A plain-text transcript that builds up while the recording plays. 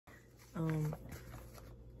I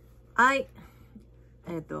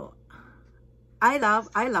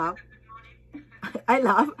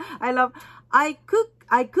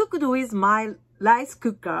cooked with my rice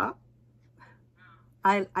cooker.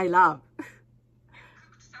 I love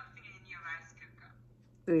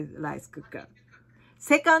with rice cooker.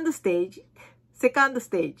 Second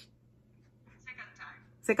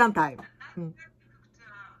time.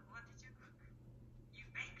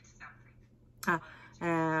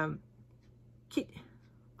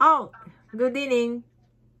 Oh, good evening.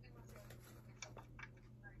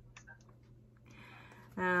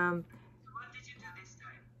 What did you do this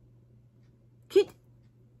time?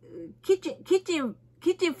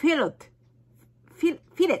 Kitchen fillet.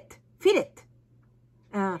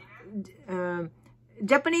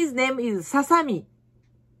 Japanese name is sasami.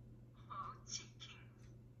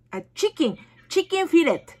 Chicken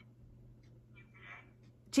fillet.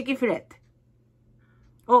 Chicken fillet.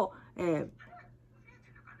 を、フ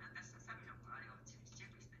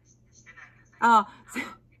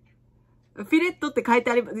ィレットって書い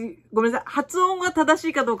てあります。ごめんなさい。発音が正し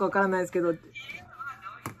いかどうかわからないですけど。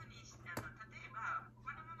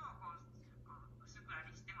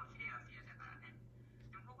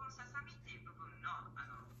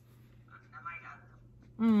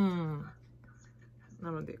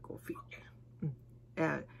なので、こう、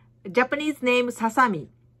Japanese name sasami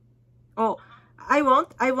を、I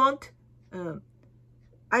want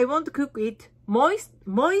to cook it moist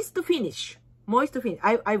finish. I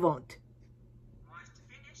want.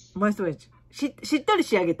 Moist finish. しっとり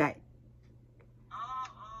仕上げたい。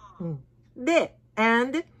で、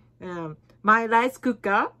and, my rice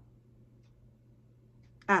cooker,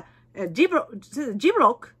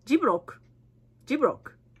 Ziploc.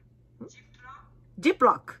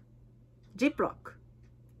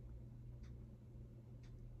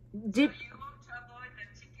 So you want to avoid the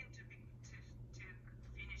chicken to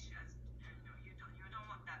finish as you don't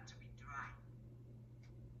want that to be dry.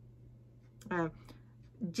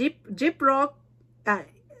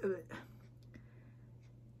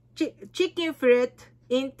 Chicken fillet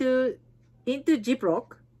into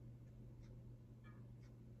Ziploc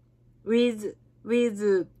with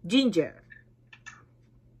ginger.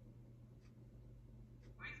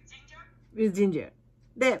 With ginger.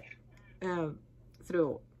 で、それ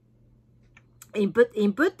をinput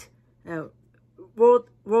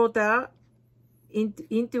water into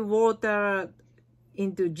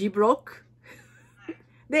Ziploc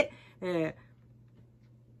で、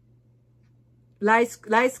ライスク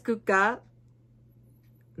ッカ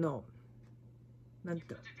ーのなん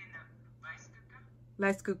てラ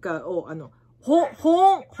イスクッカーを保温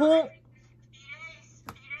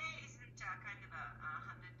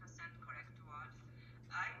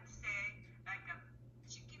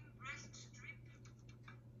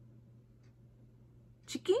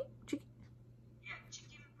チキンって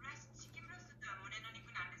胸の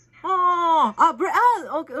肉なんですね。ブレス。だか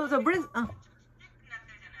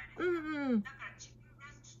らチキンブ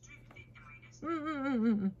レストストリップって言ってもいいです。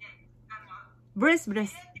ブレ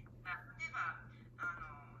ス。例えば、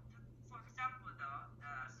for example, the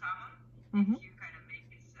salmon, you kind of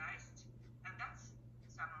make it sliced, and that's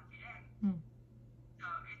salmon fillet. So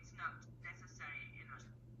it's not necessary,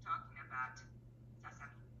 talking about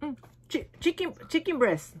sasami. Chicken breast.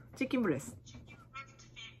 Chicken breast strip.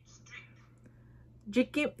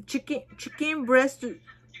 Chicken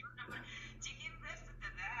breast.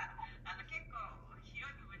 結構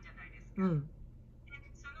広い部分じゃないですか。その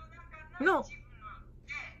中の一部の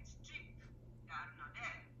でストリップがあるので、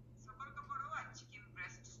そこのところはチキンブレ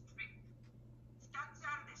ストストリップ。2つ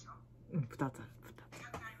あるでしょ。2つあり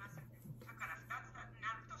ます。だから2つに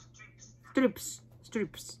なるとストリッ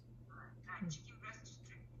プス。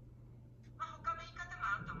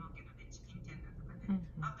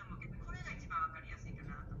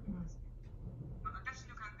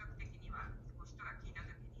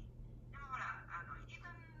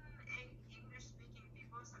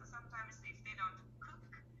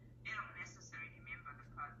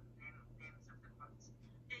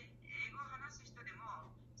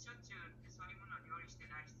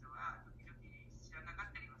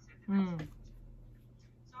そうい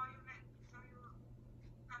う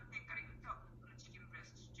観点から言うと、チキンブレ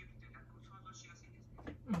ストストリップというのは想像しやすいですね。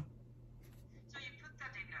そういうプッタ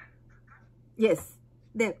ーでなるか。Yes。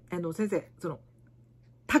で、先生、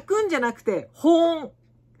炊くんじゃなくて、保温。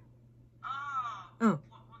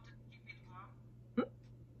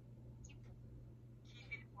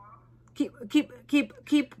keep.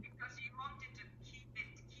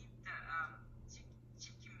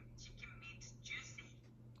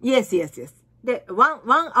 Yes. で、one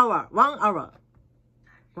hour.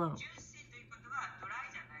 ワン。ジューシーということはドラ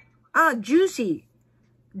イじゃないってこと。あ、ジューシ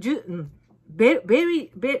ー。ベリー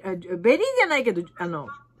じゃないけど、ソフトと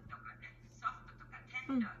かね、ソフトとか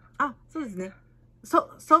テンダーとか。あ、そうですね。ジュ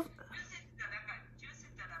ーシー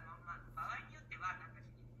って場合によってはなんて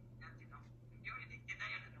いうの、料理できてな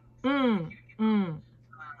いようなのもできるけど、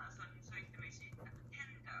そう言ってもいいし、テ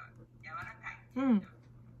ンダー、柔らかい。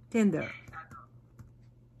テンダー。ドラ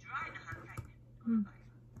イの反対ね。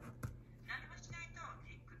何もしないと、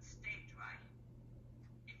it could stay dry.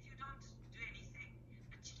 If you don't do anything,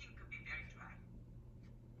 the chicken could be very dry.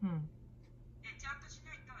 で、ちゃんとし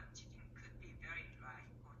ないと、chicken could be very dry.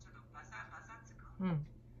 こうちょっとバサつく。そういう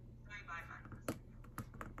場合もあります。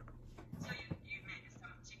So you made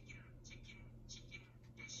some chicken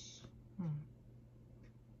dish.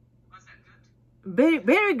 Was that good?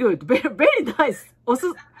 very good. very nice.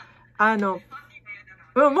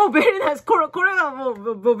 もう very nice. これはも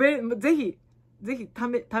うぜひ、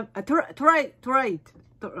try it.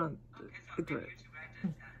 Okay, so maybe you should write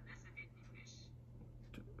a recipe in English.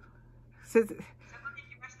 先生。そこに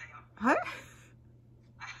来ましたよ。はい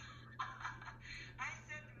I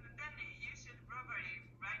said, then you should probably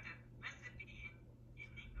write a recipe in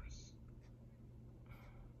English.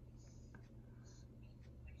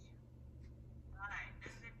 はい、レ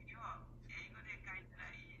シピを英語で書いたら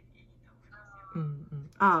いいと思いま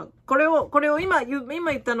すよ。これを今言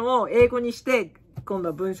ったのを英語にして、今度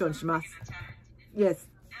は文章にします。Yes. And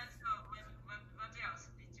so, what else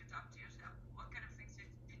did you talk to yourself? What kind of things did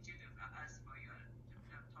you do as for your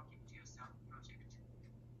talking to yourself project?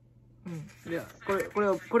 いや、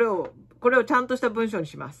これをちゃんとした文章に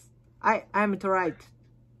します。I'm to write.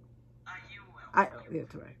 You will. Yeah,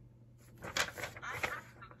 to write. I'm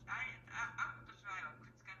to try はく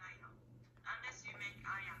っつかないよ。Unless you make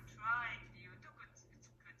I am trying って言うとくっつ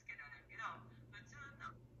けられるけど、普通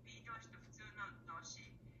の B 動詞と普通の動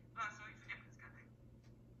詞はそういうふうにはくっつかない。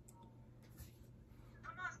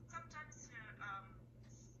Sometimes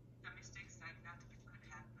the mistakes like that could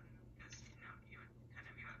happen because you're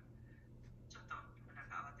ちょっとなん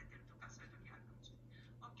か慌ててるとかそういう時あるかもしれない。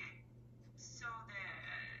Okay, so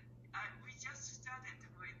we just started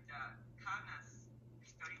with Kana's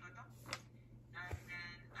独り言 and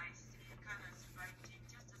then I see Kana's writing.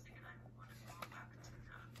 Just a second, I'm going to go back to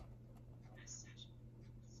the message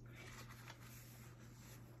screen.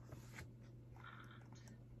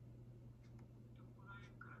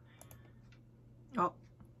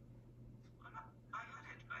 I had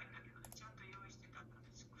it right だけどちゃんと用意してたので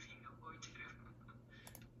スクリーンが動いてる。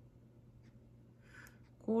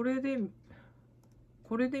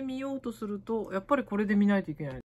これで見ようとすると、やっぱりこれで見ないといけない。